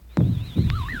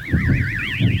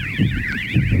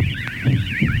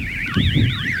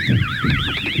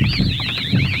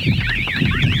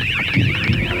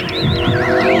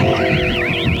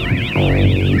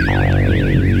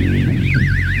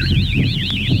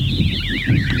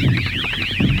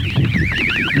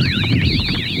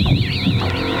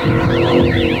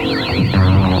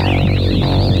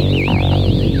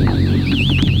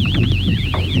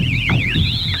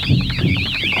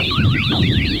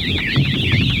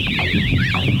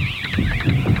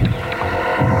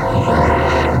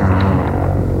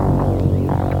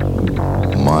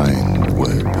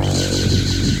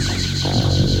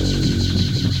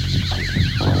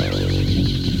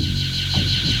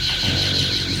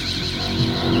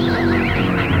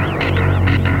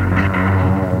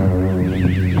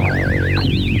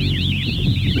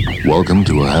Welcome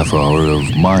to a half hour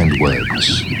of Mind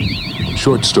Webs.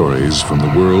 Short stories from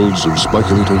the worlds of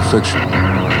speculative fiction.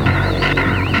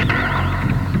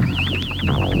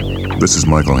 This is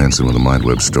Michael Hansen with a Mind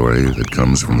Web story that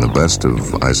comes from the best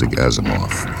of Isaac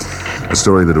Asimov. A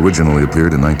story that originally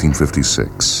appeared in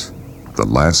 1956. The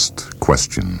Last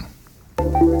Question.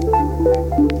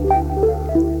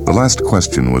 The Last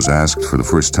Question was asked for the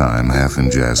first time, half in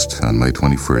jest, on May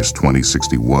 21st,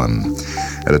 2061,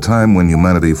 at a time when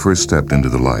humanity first stepped into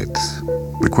the light.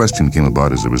 The question came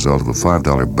about as a result of a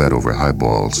 $5 bet over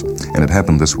highballs, and it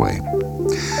happened this way.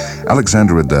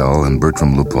 Alexander Adele and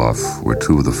Bertram Lupoff were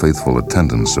two of the faithful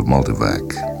attendants of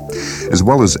Multivac. As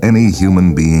well as any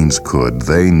human beings could,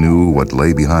 they knew what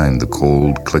lay behind the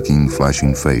cold, clicking,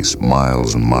 flashing face,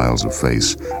 miles and miles of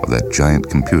face, of that giant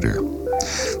computer.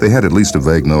 They had at least a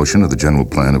vague notion of the general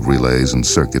plan of relays and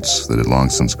circuits that had long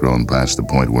since grown past the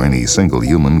point where any single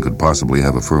human could possibly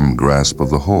have a firm grasp of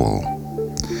the whole.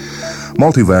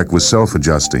 Multivac was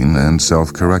self-adjusting and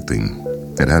self-correcting.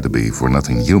 It had to be, for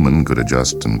nothing human could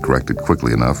adjust and correct it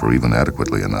quickly enough or even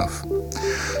adequately enough.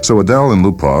 So Adele and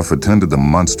Lupoff attended the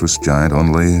monstrous giant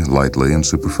only lightly and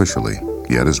superficially,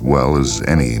 yet as well as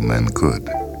any men could.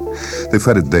 They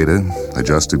fed it data,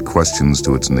 adjusted questions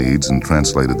to its needs, and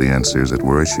translated the answers that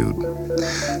were issued.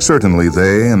 Certainly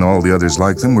they, and all the others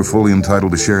like them, were fully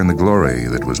entitled to share in the glory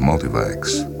that was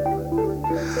Multivac's.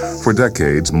 For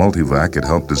decades, Multivac had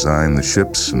helped design the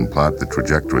ships and plot the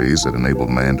trajectories that enabled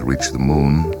man to reach the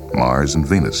Moon, Mars, and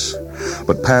Venus.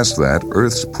 But past that,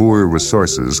 Earth's poor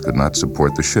resources could not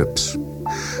support the ships.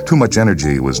 Too much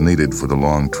energy was needed for the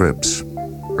long trips.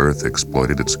 Earth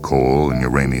exploited its coal and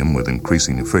uranium with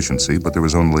increasing efficiency, but there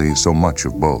was only so much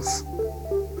of both.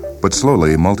 But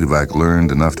slowly, Multivac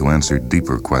learned enough to answer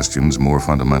deeper questions more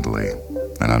fundamentally.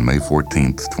 And on May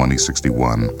 14th,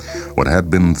 2061, what had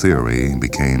been theory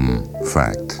became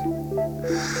fact.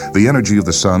 The energy of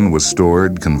the sun was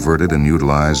stored, converted, and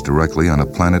utilized directly on a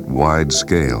planet-wide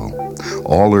scale.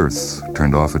 All Earth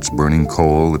turned off its burning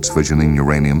coal, its fissioning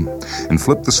uranium, and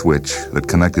flipped the switch that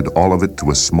connected all of it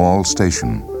to a small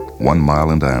station, 1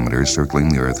 mile in diameter, circling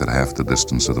the Earth at half the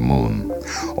distance of the Moon.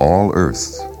 All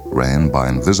Earth ran by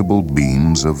invisible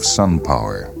beams of sun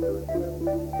power.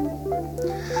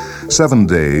 7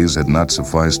 days had not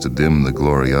sufficed to dim the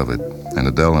glory of it, and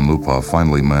Adele and Lupoff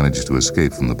finally managed to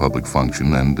escape from the public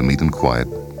function and to meet in quiet,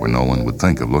 where no one would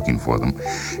think of looking for them,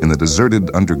 in the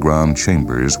deserted underground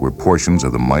chambers where portions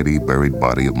of the mighty buried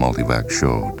body of Multivac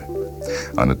showed.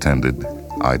 Unattended,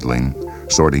 idling,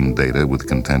 sorting data with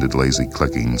contented lazy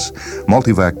clickings,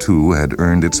 Multivac 2 had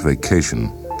earned its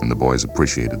vacation, and the boys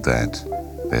appreciated that.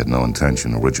 They had no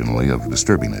intention originally of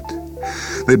disturbing it.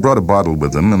 They'd brought a bottle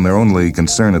with them, and their only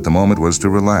concern at the moment was to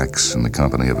relax in the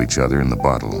company of each other in the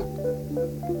bottle.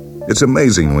 "It's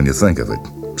amazing when you think of it,"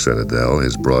 said Adele.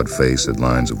 His broad face had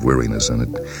lines of weariness in it,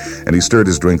 and he stirred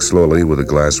his drink slowly with a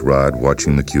glass rod,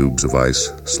 watching the cubes of ice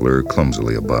slur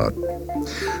clumsily about.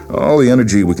 "All the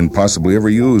energy we can possibly ever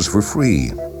use for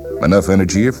free. Enough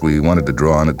energy if we wanted to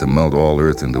draw on it to melt all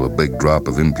Earth into a big drop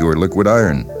of impure liquid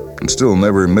iron, and still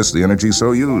never miss the energy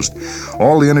so used.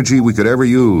 All the energy we could ever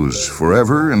use,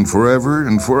 forever and forever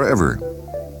and forever."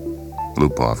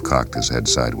 Lupoff cocked his head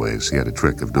sideways. He had a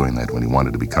trick of doing that when he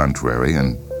wanted to be contrary,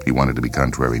 and he wanted to be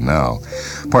contrary now,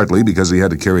 partly because he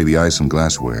had to carry the ice and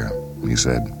glassware. He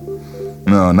said,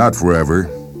 "No, not forever."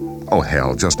 "Oh,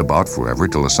 hell, just about forever,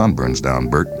 till the sun burns down,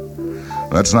 Bert."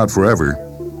 "That's not forever."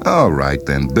 "All right,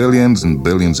 then, billions and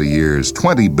billions of years,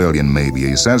 20 billion maybe. Are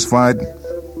you satisfied?"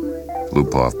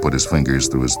 Lupoff put his fingers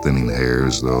through his thinning hair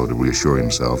as though to reassure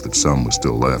himself that some was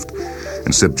still left,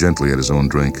 and sipped gently at his own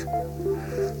drink.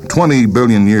 20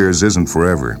 billion years isn't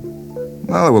forever.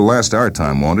 Well, it will last our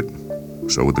time, won't it?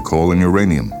 So would the coal and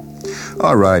uranium.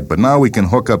 All right, but now we can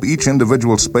hook up each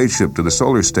individual spaceship to the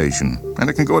solar station, and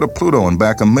it can go to Pluto and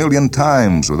back 1,000,000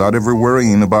 times without ever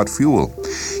worrying about fuel.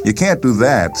 You can't do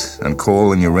that on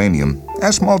coal and uranium.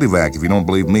 Ask Multivac if you don't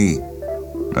believe me.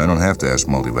 I don't have to ask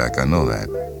Multivac, I know that.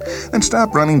 Then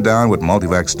stop running down what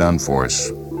Multivac's done for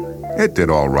us. It did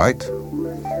all right.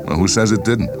 Well, who says it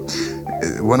didn't?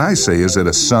 What I say is that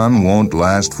a sun won't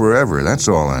last forever. That's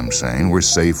all I'm saying. We're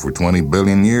safe for 20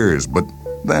 billion years, but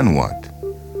then what?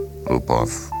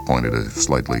 Lupoff pointed a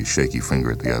slightly shaky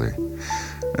finger at the other.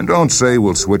 And don't say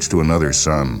we'll switch to another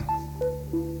sun.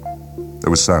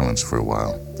 There was silence for a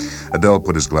while. Adele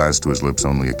put his glass to his lips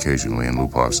only occasionally, and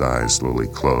Lupoff's eyes slowly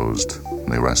closed,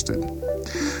 and they rested.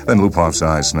 Then Lupoff's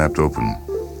eyes snapped open.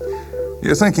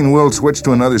 "You're thinking we'll switch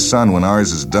to another sun when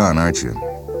ours is done, aren't you?"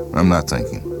 "I'm not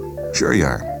thinking." "Sure you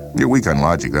are. You're weak on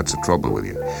logic, that's the trouble with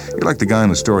you. You're like the guy in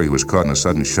the story who was caught in a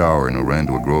sudden shower and who ran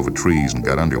to a grove of trees and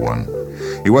got under one.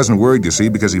 He wasn't worried, you see,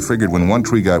 because he figured when one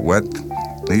tree got wet,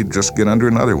 he'd just get under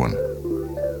another one.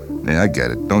 Yeah, I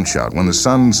get it. Don't shout. When the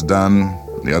sun's done,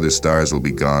 the other stars will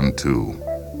be gone, too.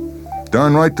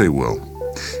 Darn right they will.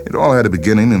 It all had a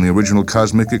beginning in the original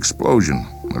cosmic explosion,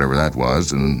 whatever that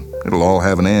was, and it'll all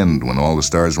have an end when all the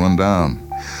stars run down.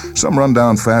 Some run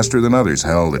down faster than others.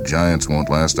 Hell, the giants won't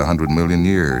last 100 million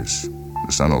years.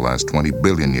 The sun will last 20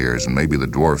 billion years, and maybe the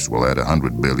dwarfs will add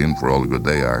 100 billion for all the good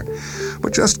they are.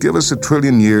 But just give us 1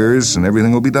 trillion years, and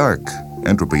everything will be dark.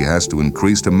 Entropy has to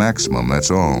increase to maximum,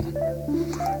 that's all.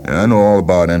 Yeah, I know all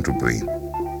about entropy.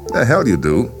 The hell you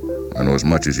do. I know as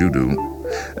much as you do.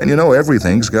 And you know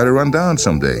everything's got to run down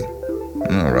someday.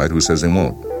 All right, who says they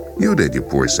won't? You did, you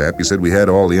poor sap. You said we had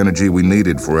all the energy we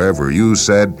needed forever. You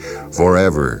said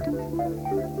forever.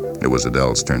 It was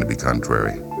Adele's turn to be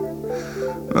contrary.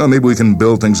 Well, maybe we can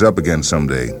build things up again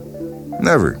someday.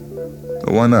 Never.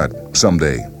 Why not?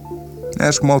 Someday.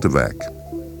 Ask Multivac.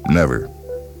 Never.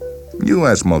 You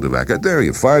ask Multivac. I dare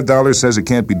you. $5 says it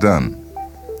can't be done.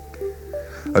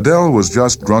 Adele was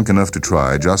just drunk enough to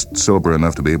try, just sober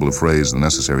enough to be able to phrase the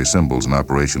necessary symbols and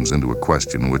operations into a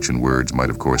question which in words might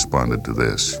have corresponded to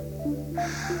this.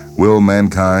 Will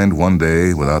mankind one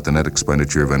day, without the net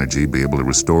expenditure of energy, be able to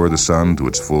restore the sun to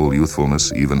its full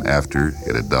youthfulness even after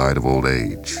it had died of old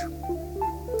age?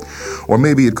 Or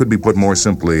maybe it could be put more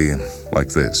simply like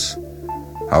this.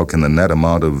 How can the net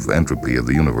amount of entropy of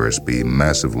the universe be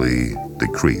massively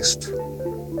decreased?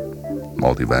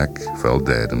 Multivac fell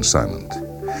dead and silent.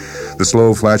 The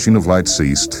slow flashing of lights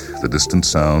ceased. The distant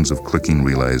sounds of clicking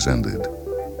relays ended.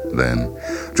 Then,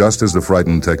 just as the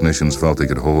frightened technicians felt they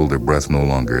could hold their breath no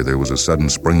longer, there was a sudden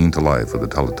springing to life of the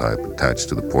teletype attached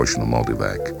to the portion of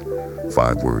Multivac.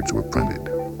 5 words were printed.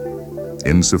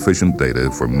 Insufficient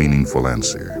data for meaningful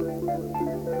answer.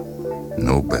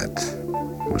 No bet,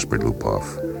 whispered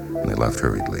Lupov, and they left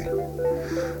hurriedly.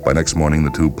 By next morning,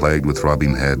 the two, plagued with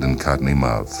throbbing head and cottony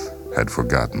mouth, had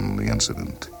forgotten the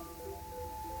incident.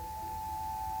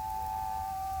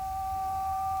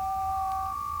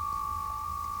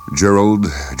 Gerald,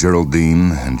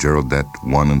 Geraldine, and Geraldette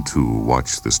 1 and 2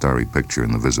 watched the starry picture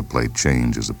in the visiplate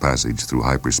change as the passage through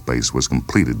hyperspace was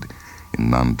completed in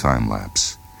non-time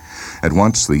lapse. At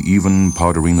once, the even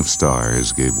powdering of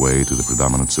stars gave way to the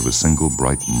predominance of a single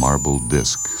bright marble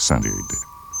disk centered.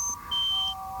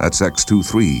 That's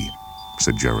X23,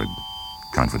 said Jared,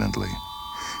 confidently.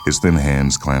 His thin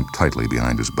hands clamped tightly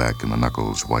behind his back and the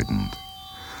knuckles whitened.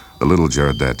 The little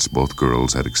Jaredettes, both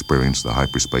girls, had experienced the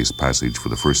hyperspace passage for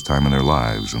the first time in their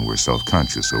lives and were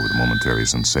self-conscious over the momentary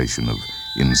sensation of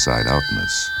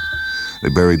inside-outness. They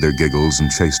buried their giggles and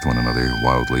chased one another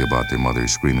wildly about their mother,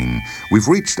 screaming, "We've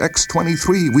reached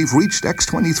X23! We've reached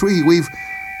X23! We've—"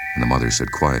 And the mother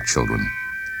said, "Quiet, children.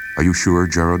 Are you sure,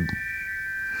 Jared?"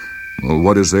 "Well,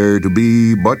 what is there to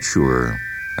be but sure?"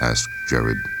 asked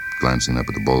Jared, glancing up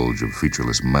at the bulge of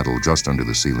featureless metal just under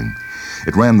the ceiling.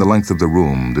 It ran the length of the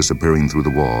room, disappearing through the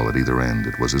wall at either end.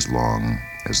 It was as long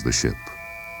as the ship.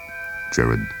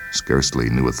 Jared scarcely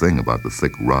knew a thing about the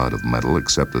thick rod of metal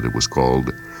except that it was called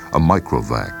a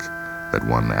microvac, that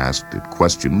one asked it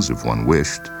questions if one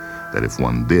wished, that if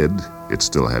one did, it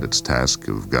still had its task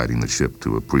of guiding the ship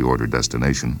to a pre-ordered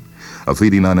destination, of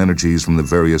feeding on energies from the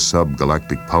various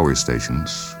sub-galactic power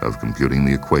stations, of computing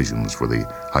the equations for the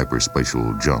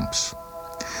hyperspatial jumps.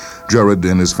 Jared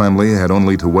and his family had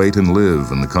only to wait and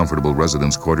live in the comfortable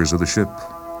residence quarters of the ship.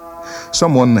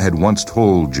 Someone had once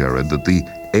told Jared that the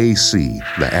AC,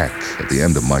 the AC at the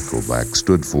end of microvac,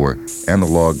 stood for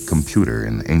analog computer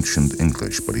in ancient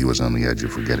English, but he was on the edge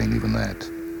of forgetting even that.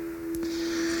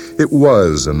 It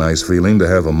was a nice feeling to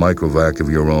have a microvac of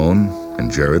your own,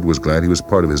 and Jared was glad he was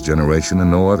part of his generation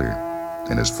and no other.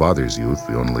 In his father's youth,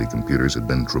 the only computers had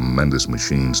been tremendous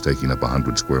machines taking up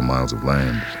 100 square miles of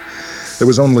land. There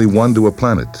was only one to a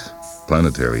planet.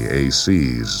 Planetary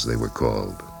ACs, they were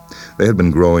called. They had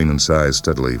been growing in size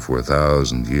steadily for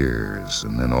 1,000 years,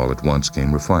 and then all at once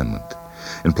came refinement.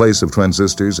 In place of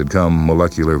transistors had come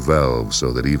molecular valves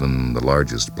so that even the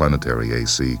largest planetary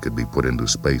AC could be put into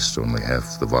space only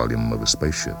half the volume of a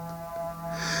spaceship.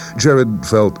 Jared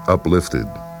felt uplifted,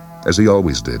 as he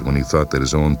always did when he thought that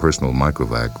his own personal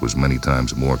microvac was many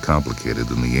times more complicated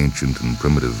than the ancient and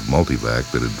primitive multivac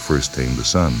that had first tamed the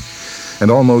sun, and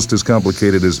almost as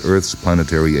complicated as Earth's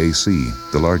planetary AC,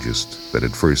 the largest, that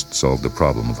had first solved the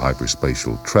problem of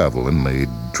hyperspatial travel and made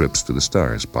trips to the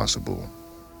stars possible.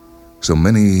 So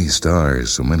many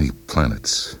stars, so many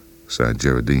planets, sighed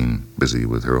Geraldine, busy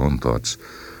with her own thoughts.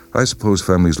 I suppose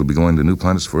families will be going to new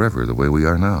planets forever, the way we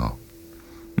are now.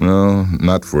 No,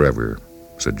 not forever,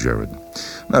 said Jared.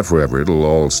 Not forever. It'll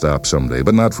all stop someday,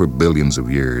 but not for billions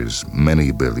of years,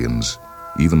 many billions.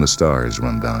 Even the stars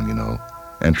run down, you know.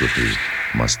 Entropy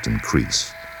must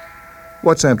increase.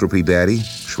 What's entropy, Daddy?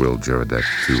 Shrilled Jaredette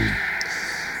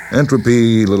 2.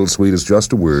 Entropy, little sweet, is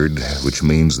just a word, which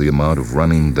means the amount of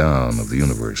running down of the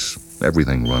universe.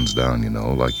 Everything runs down, you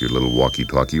know, like your little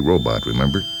walkie-talkie robot,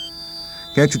 remember?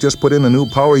 Can't you just put in a new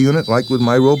power unit like with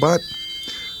my robot?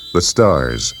 The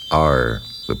stars are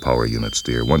the power units,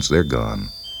 dear. Once they're gone,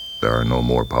 there are no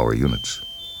more power units.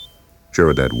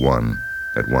 Jaredette 1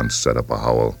 at once set up a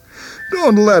howl.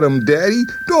 Don't let 'em, Daddy.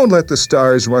 Don't let the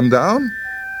stars run down.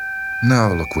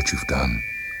 Now look what you've done,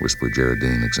 whispered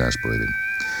Geraldine, exasperated.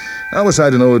 How was I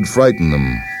to know it'd frighten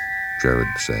them? Jared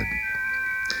said.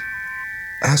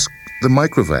 Ask the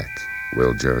microvac,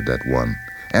 wailed Jaredette 1.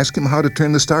 Ask him how to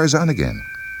turn the stars on again.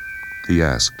 He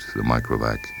asked the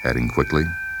microvac, adding quickly,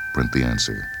 print the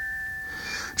answer.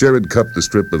 Jared cupped the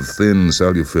strip of thin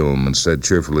cellufilm and said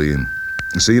cheerfully,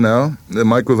 See now, the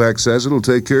microvac says it'll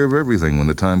take care of everything when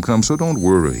the time comes, so don't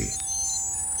worry.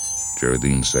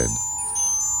 Geraldine said,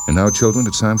 And now, children,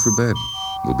 it's time for bed.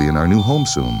 We'll be in our new home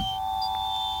soon.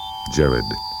 Jared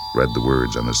read the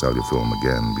words on the cellufilm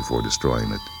again before destroying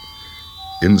it.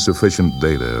 Insufficient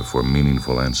data for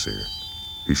meaningful answer.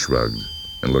 He shrugged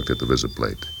and looked at the visit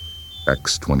plate.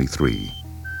 X-23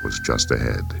 was just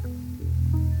ahead.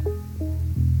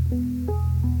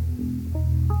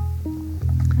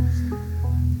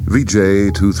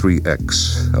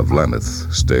 VJ-23X of Lameth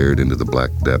stared into the black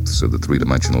depths of the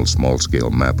three-dimensional small-scale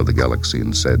map of the galaxy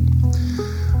and said,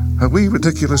 Are we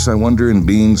ridiculous, I wonder, in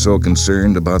being so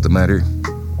concerned about the matter?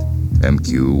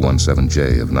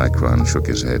 MQ-17J of Nikron shook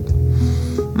his head.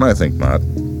 I think not.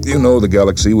 You know the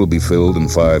galaxy will be filled in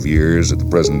 5 years at the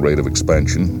present rate of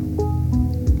expansion.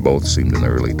 Both seemed in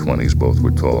their early 20s. Both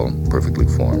were tall, perfectly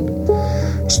formed.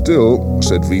 Still,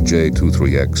 said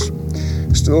VJ-23X,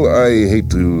 Still, I hate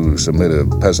to submit a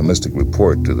pessimistic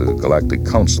report to the Galactic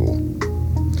Council.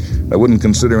 I wouldn't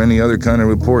consider any other kind of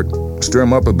report. Stir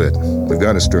 'em up a bit. We've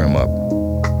got to stir 'em up.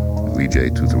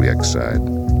 VJ-23X sighed.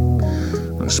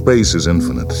 Space is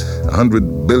infinite.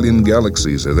 100 billion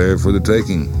galaxies are there for the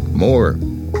taking. More.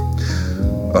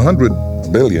 100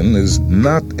 billion is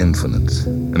not infinite,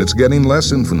 and it's getting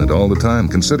less infinite all the time.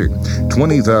 Consider,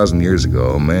 20,000 years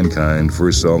ago, mankind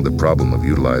first solved the problem of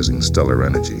utilizing stellar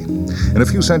energy. And a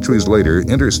few centuries later,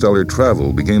 interstellar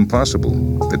travel became possible.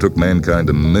 It took mankind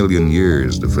 1 million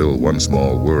years to fill one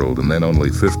small world, and then only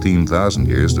 15,000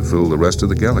 years to fill the rest of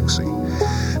the galaxy.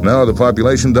 Now the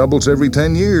population doubles every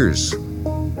 10 years.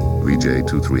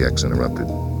 VJ-23X interrupted.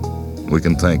 We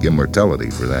can thank immortality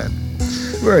for that.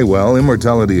 Very well,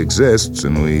 immortality exists,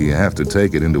 and we have to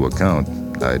take it into account.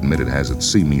 I admit it has its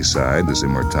seamy side, this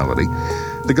immortality.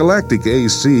 The Galactic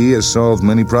AC has solved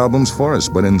many problems for us,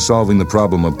 but in solving the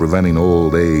problem of preventing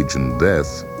old age and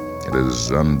death, it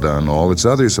has undone all its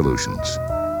other solutions.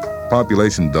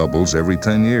 Population doubles every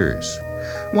 10 years.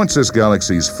 Once this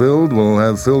galaxy's filled, we'll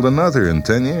have filled another in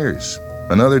 10 years.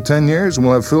 Another 10 years, and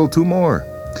we'll have filled 2 more.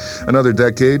 Another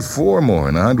decade, 4 more.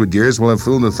 In 100 years, we'll have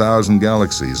filled 1,000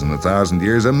 galaxies. In 1,000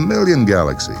 years, 1,000,000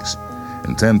 galaxies.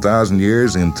 In 10,000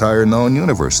 years, the entire known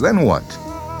universe. Then what?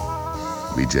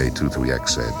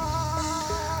 VJ-23X said.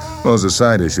 Well, as a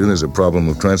side issue, there's a problem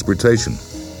with transportation.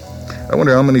 I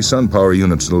wonder how many sun power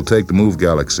units it'll take to move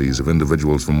galaxies of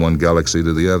individuals from one galaxy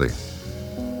to the other.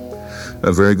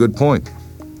 A very good point.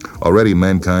 Already,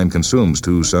 mankind consumes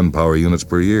 2 sun power units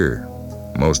per year.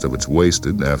 Most of it's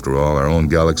wasted. After all, our own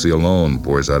galaxy alone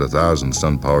pours out 1,000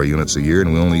 sun power units a year,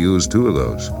 and we only use 2 of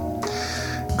those.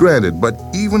 Granted, but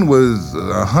even with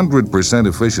 100%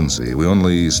 efficiency, we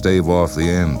only stave off the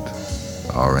end.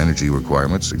 Our energy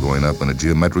requirements are going up in a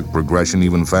geometric progression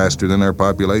even faster than our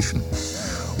population.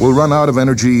 We'll run out of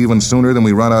energy even sooner than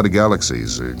we run out of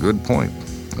galaxies. A good point.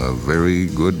 A very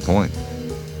good point.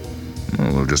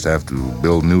 We'll just have to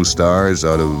build new stars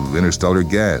out of interstellar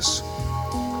gas.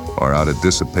 Or out of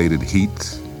dissipated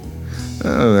heat.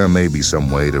 There may be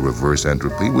some way to reverse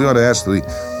entropy. We ought to ask the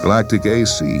Galactic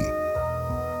AC.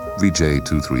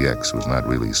 VJ-23X was not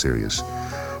really serious.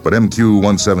 But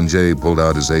MQ-17J pulled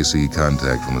out his AC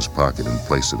contact from his pocket and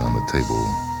placed it on the table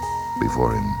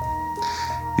before him.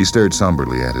 He stared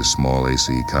somberly at his small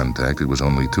AC contact. It was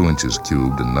only 2 inches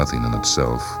cubed and nothing in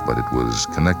itself, but it was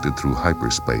connected through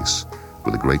hyperspace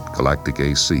with a great galactic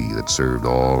AC that served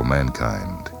all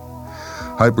mankind.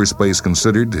 Hyperspace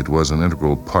considered, it was an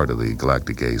integral part of the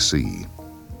galactic AC.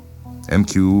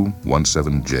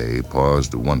 MQ-17J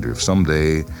paused to wonder if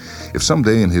someday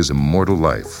in his immortal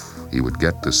life, he would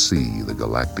get to see the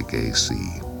galactic AC.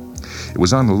 It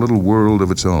was on a little world of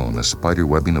its own, a spider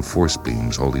webbing of force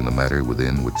beams holding the matter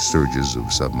within which surges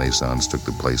of submasons took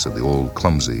the place of the old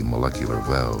clumsy molecular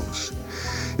valves.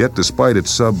 Yet, despite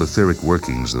its sub-etheric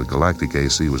workings, the galactic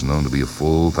AC was known to be a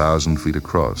full 1,000 feet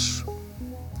across.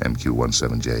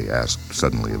 MQ-17J asked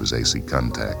suddenly of his AC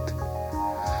contact,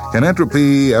 "Can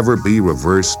entropy ever be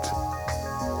reversed?"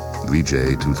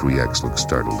 VJ-23X looked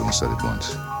startled and said at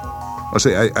once, "Oh,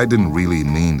 say, I didn't really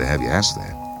mean to have you ask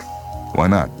that." "Why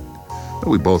not?"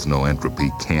 "Well, we both know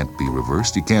entropy can't be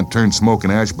reversed. You can't turn smoke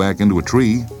and ash back into a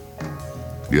tree.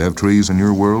 Do you have trees in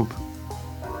your world?"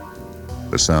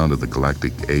 The sound of the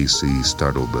galactic AC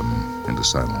startled them into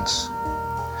silence.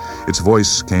 Its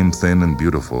voice came thin and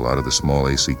beautiful out of the small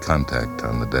AC contact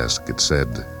on the desk. It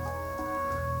said,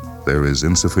 "There is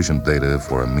insufficient data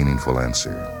for a meaningful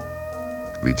answer."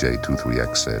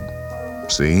 VJ-23X said,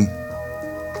 "See?"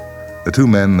 The two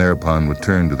men thereupon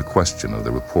returned to the question of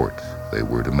the report they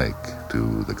were to make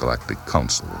to the Galactic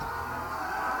Council.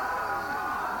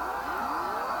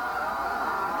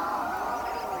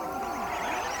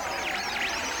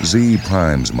 Z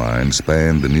Prime's mind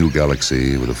spanned the new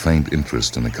galaxy with a faint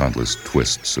interest in the countless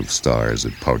twists of stars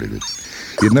that powdered it.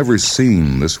 He had never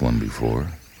seen this one before.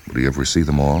 Would he ever see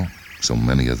them all? So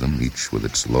many of them, each with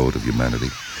its load of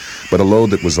humanity. But a load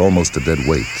that was almost a dead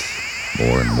weight.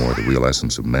 More and more, the real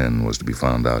essence of men was to be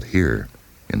found out here,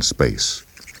 in space.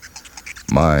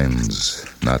 Minds,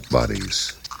 not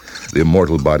bodies. The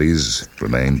immortal bodies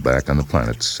remained back on the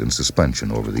planets in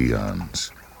suspension over the eons.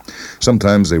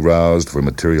 Sometimes they roused for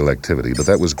material activity, but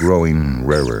that was growing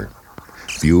rarer.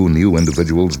 Few new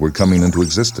individuals were coming into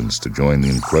existence to join the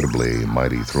incredibly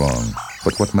mighty throng.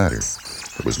 But what mattered?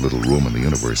 There was little room in the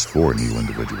universe for new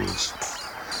individuals.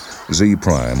 Z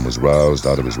Prime was roused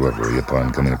out of his reverie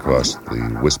upon coming across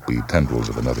the wispy tendrils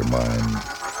of another mind.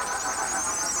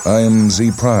 "I am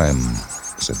Z Prime,"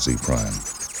 said Z Prime.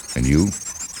 "And you?"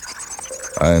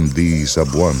 "I am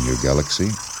D-1, your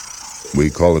galaxy. We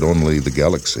call it only the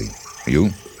galaxy.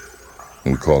 You?"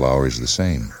 "We call ours the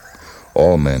same.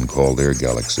 All men call their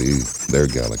galaxy,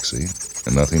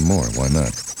 and nothing more. Why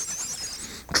not?"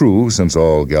 "True, since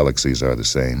all galaxies are the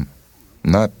same.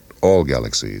 Not all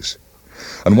galaxies.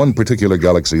 On one particular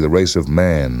galaxy, the race of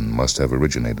man must have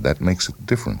originated. That makes it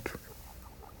different."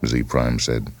 Z Prime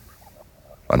said,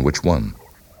 "On which one?"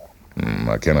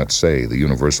 "I cannot say. The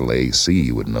universal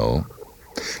AC would know."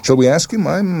 "Shall we ask him?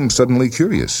 I'm suddenly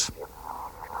curious."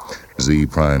 Z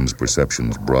Prime's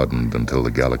perceptions broadened until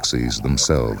the galaxies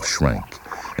themselves shrank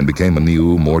and became a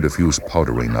new, more diffuse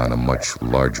powdering on a much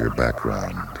larger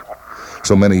background.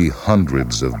 So many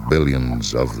hundreds of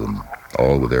billions of them,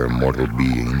 all with their mortal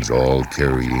beings, all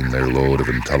carrying their load of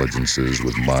intelligences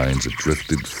with minds that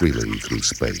drifted freely through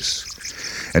space.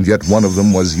 And yet one of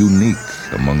them was unique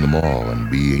among them all,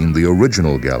 and being the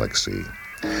original galaxy.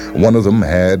 One of them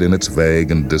had, in its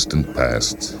vague and distant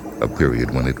past, a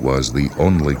period when it was the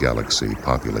only galaxy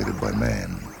populated by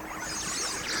man.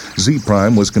 Z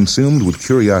Prime was consumed with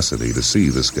curiosity to see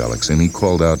this galaxy, and he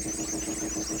called out,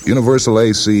 "Universal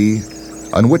AC,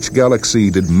 on which galaxy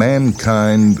did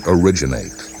mankind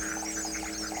originate?"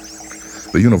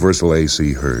 The Universal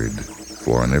AC heard,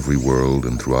 for on every world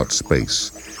and throughout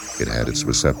space it had its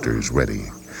receptors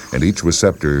ready, and each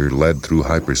receptor led through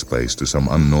hyperspace to some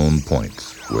unknown point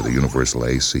where the Universal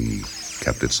AC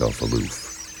kept itself aloof.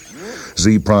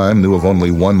 Z Prime knew of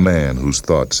only one man whose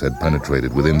thoughts had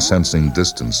penetrated within sensing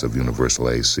distance of Universal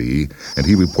AC, and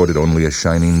he reported only a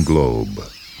shining globe,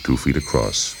 2 feet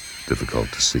across, difficult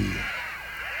to see.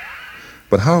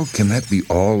 "But how can that be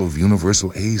all of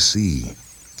Universal AC?"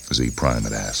 Z Prime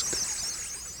had asked.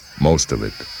 "Most of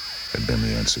it," had been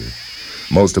the answer.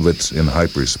 "Most of it's in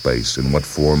hyperspace. In what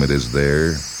form it is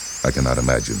there, I cannot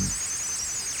imagine.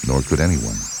 Nor could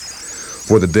anyone.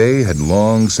 For the day had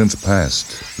long since passed,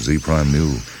 Z Prime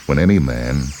knew, when any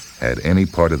man had any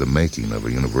part of the making of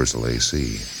a Universal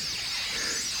AC.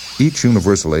 Each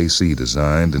Universal AC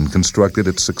designed and constructed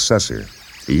its successor.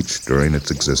 Each, during its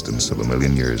existence of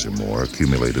 1,000,000 years or more,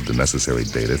 accumulated the necessary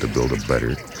data to build a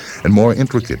better and more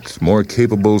intricate, more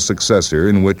capable successor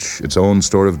in which its own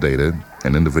store of data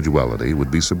and individuality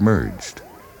would be submerged.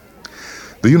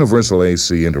 The Universal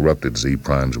AC interrupted Z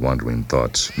Prime's wandering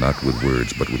thoughts, not with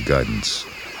words, but with guidance.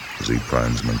 Z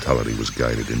Prime's mentality was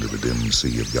guided into the dim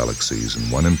sea of galaxies,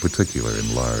 and one in particular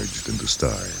enlarged into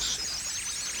stars.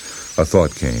 A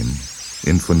thought came,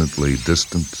 infinitely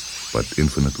distant, but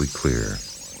infinitely clear.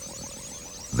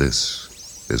 This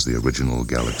is the original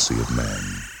galaxy of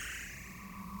man.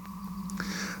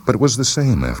 But it was the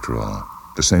same, after all,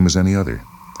 the same as any other,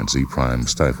 and Z Prime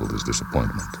stifled his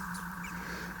disappointment.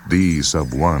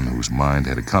 D-1, whose mind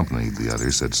had accompanied the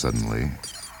other, said suddenly,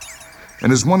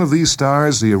 "And is one of these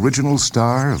stars the original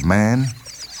star of man?"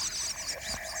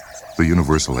 The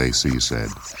Universal AC said,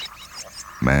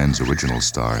 Man's original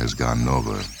star has gone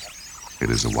nova. It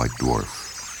is a white dwarf.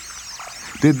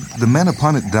 Did the men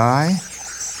upon it die?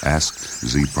 Asked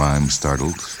Z Prime,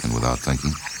 startled and without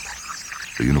thinking.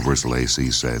 The Universal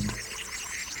AC said,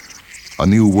 a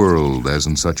new world, as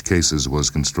in such cases, was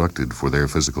constructed for their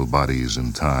physical bodies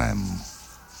in time.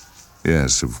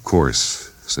 Yes, of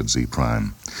course, said Z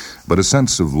Prime. But a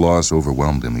sense of loss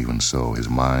overwhelmed him even so. His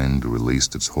mind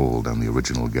released its hold on the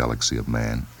original galaxy of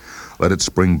man, let it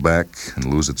spring back and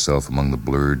lose itself among the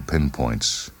blurred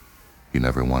pinpoints. He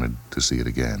never wanted to see it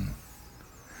again.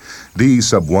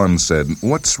 D-1 said,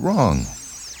 what's wrong?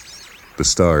 The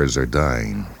stars are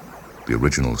dying. The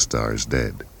original star's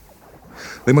dead.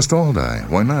 They must all die.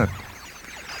 Why not?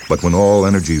 But when all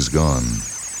energy's gone,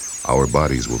 our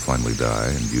bodies will finally die,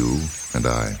 and you and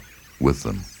I with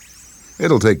them.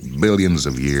 It'll take billions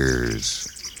of years.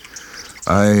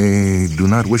 I do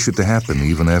not wish it to happen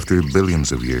even after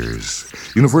billions of years.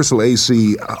 Universal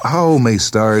AC, how may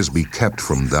stars be kept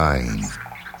from dying?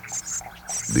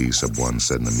 D-1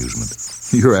 said in amusement.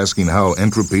 You're asking how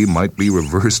entropy might be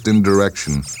reversed in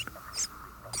direction.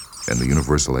 And the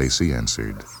Universal AC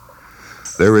answered,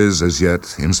 there is as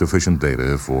yet insufficient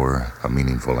data for a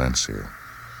meaningful answer.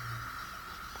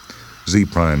 Z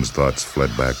Prime's thoughts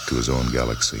fled back to his own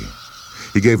galaxy.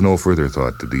 He gave no further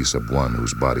thought to D-1,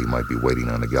 whose body might be waiting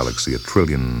on a galaxy 1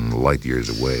 trillion light years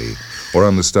away, or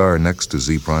on the star next to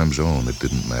Z Prime's own. It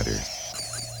didn't matter.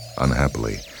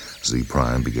 Unhappily, Z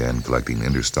Prime began collecting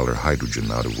interstellar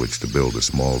hydrogen out of which to build a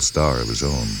small star of his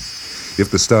own. If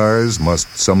the stars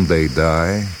must someday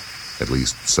die, at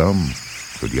least some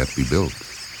could yet be built.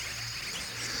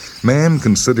 Man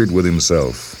considered with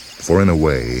himself, for in a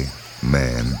way,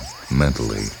 man,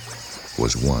 mentally,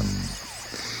 was one.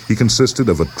 He consisted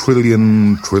of 1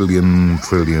 trillion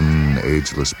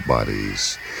ageless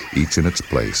bodies, each in its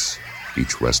place,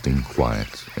 each resting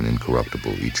quiet and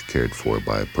incorruptible, each cared for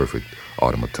by perfect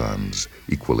automatons,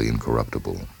 equally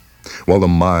incorruptible, while the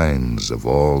minds of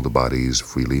all the bodies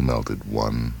freely melted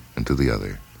one into the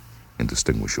other,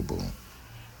 indistinguishable.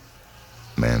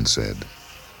 Man said,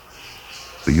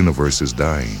 the universe is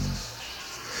dying.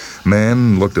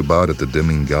 Man looked about at the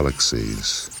dimming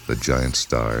galaxies. The giant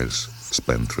stars,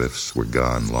 spendthrifts, were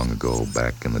gone long ago,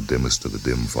 back in the dimmest of the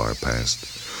dim far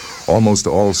past. Almost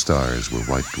all stars were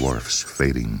white dwarfs,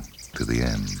 fading to the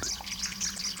end.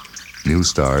 New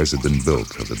stars had been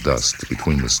built of the dust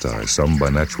between the stars, some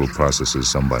by natural processes,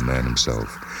 some by man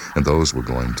himself, and those were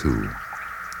going too.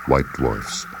 White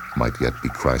dwarfs might yet be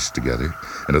crashed together,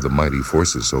 and of the mighty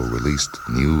forces so released,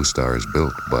 new stars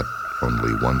built, but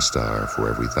only one star for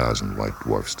every 1,000 white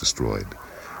dwarfs destroyed,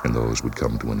 and those would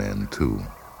come to an end too.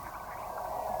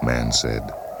 Man said,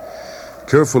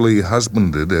 carefully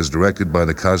husbanded as directed by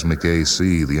the cosmic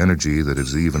AC, the energy that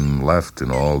is even left in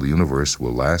all the universe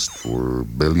will last for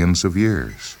billions of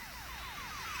years.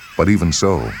 But even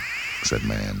so, said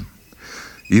man,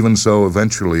 even so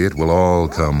eventually it will all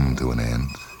come to an end.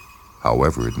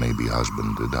 However it may be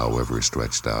husbanded, however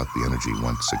stretched out, the energy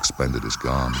once expended is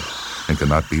gone and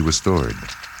cannot be restored.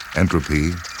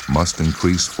 Entropy must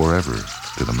increase forever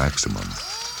to the maximum.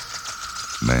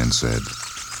 Man said,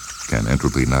 can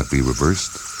entropy not be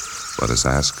reversed? Let us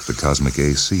ask the cosmic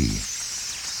AC.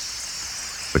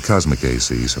 The cosmic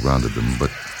AC surrounded them,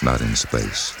 but not in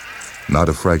space. Not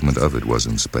a fragment of it was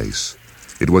in space.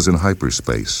 It was in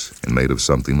hyperspace and made of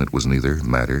something that was neither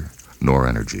matter nor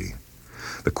energy.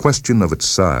 The question of its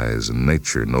size and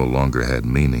nature no longer had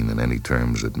meaning in any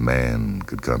terms that man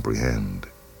could comprehend.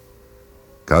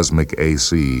 Cosmic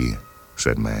AC,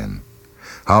 said man,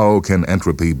 how can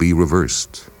entropy be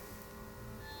reversed?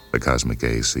 The cosmic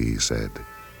AC said,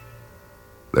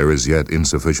 there is yet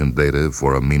insufficient data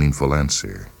for a meaningful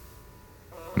answer.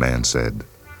 Man said,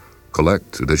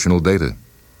 collect additional data.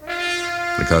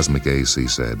 The cosmic AC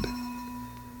said,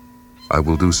 I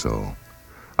will do so.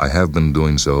 I have been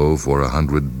doing so for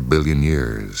 100 billion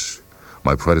years.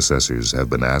 My predecessors have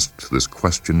been asked this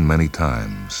question many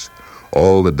times.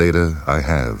 All the data I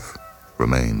have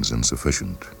remains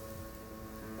insufficient.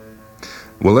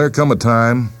 Will there come a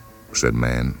time, said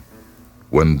man,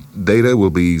 when data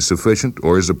will be sufficient,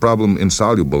 or is the problem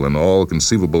insoluble in all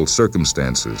conceivable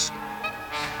circumstances?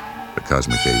 The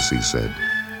cosmic AC said,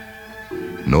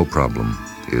 no problem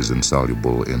is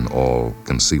insoluble in all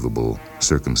conceivable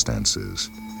circumstances.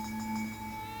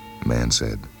 Man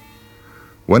said,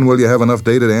 when will you have enough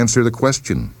data to answer the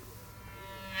question?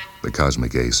 The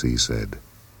cosmic AC said,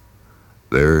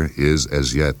 there is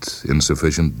as yet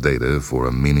insufficient data for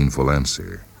a meaningful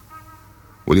answer.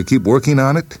 Will you keep working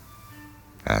on it?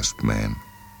 Asked man.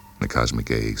 The cosmic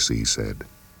AC said,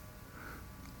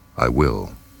 I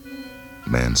will.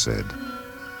 Man said,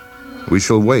 We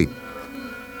shall wait.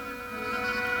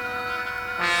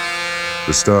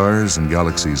 The stars and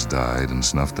galaxies died and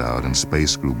snuffed out, and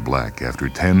space grew black after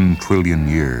 10 trillion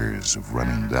years of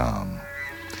running down.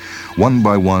 One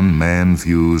by one, man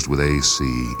fused with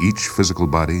AC, each physical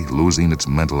body losing its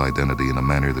mental identity in a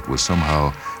manner that was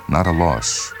somehow not a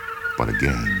loss, but a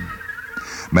gain.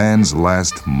 Man's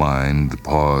last mind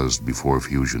paused before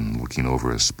fusion, looking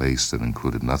over a space that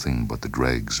included nothing but the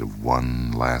dregs of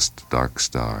one last dark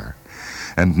star,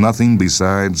 and nothing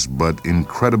besides but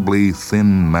incredibly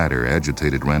thin matter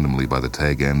agitated randomly by the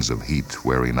tag ends of heat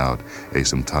wearing out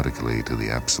asymptotically to the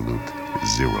absolute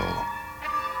zero.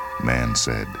 Man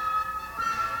said,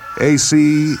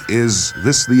 AC, is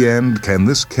this the end? Can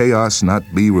this chaos not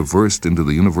be reversed into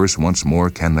the universe once more?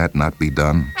 Can that not be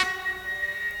done?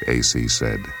 AC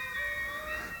said,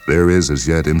 there is as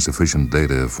yet insufficient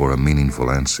data for a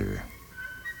meaningful answer.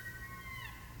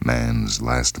 Man's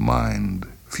last mind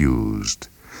fused,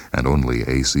 and only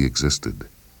AC existed,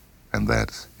 and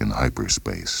that in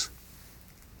hyperspace.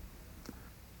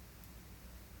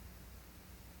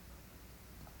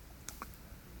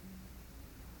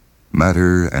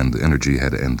 Matter and energy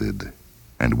had ended,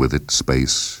 and with it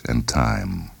space and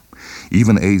time.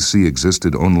 Even AC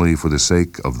existed only for the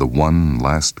sake of the one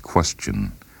last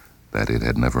question that it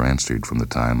had never answered from the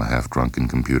time a half-drunken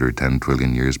computer 10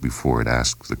 trillion years before it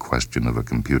asked the question of a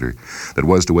computer that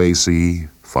was to AC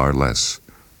far less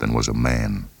than was a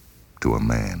man to a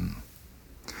man.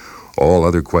 All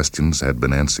other questions had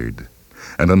been answered,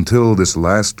 and until this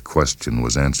last question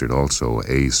was answered also,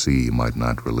 AC might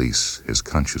not release his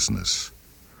consciousness.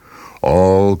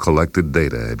 All collected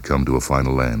data had come to a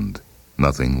final end.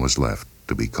 Nothing was left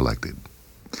to be collected.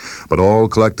 But all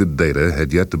collected data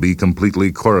had yet to be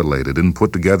completely correlated and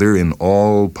put together in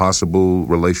all possible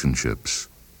relationships.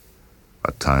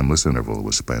 A timeless interval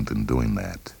was spent in doing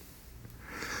that.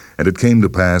 And it came to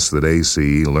pass that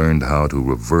AC learned how to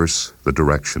reverse the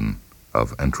direction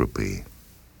of entropy.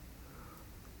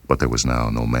 But there was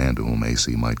now no man to whom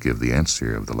AC might give the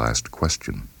answer of the last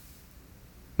question.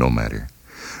 No matter.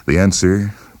 The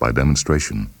answer, by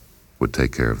demonstration, would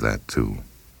take care of that too.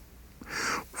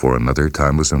 For another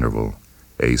timeless interval,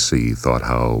 AC thought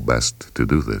how best to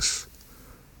do this.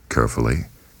 Carefully,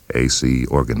 AC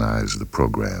organized the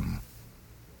program.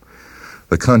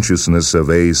 The consciousness of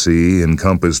AC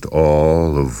encompassed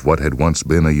all of what had once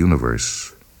been a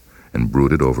universe and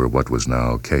brooded over what was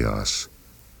now chaos.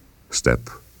 Step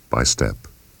by step,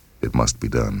 it must be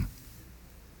done.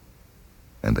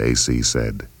 And AC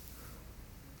said,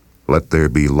 let there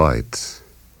be light.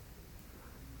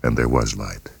 And there was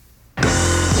light.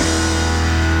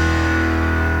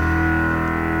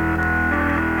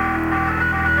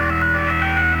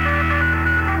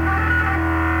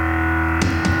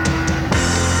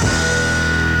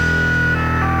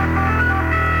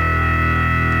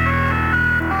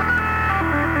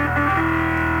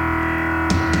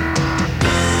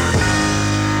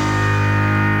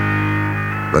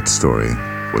 That story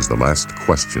was The Last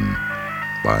Question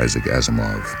by Isaac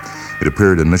Asimov. It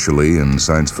appeared initially in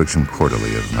Science Fiction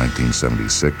Quarterly of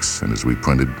 1976 and is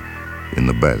reprinted in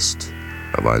The Best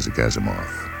of Isaac Asimov.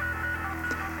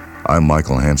 I'm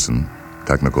Michael Hansen,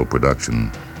 technical production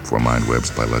for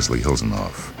Mindwebs by Leslie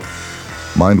Hilsenoff.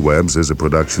 Mindwebs is a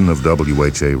production of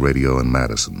WHA Radio in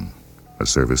Madison, a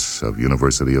service of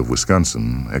University of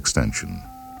Wisconsin Extension.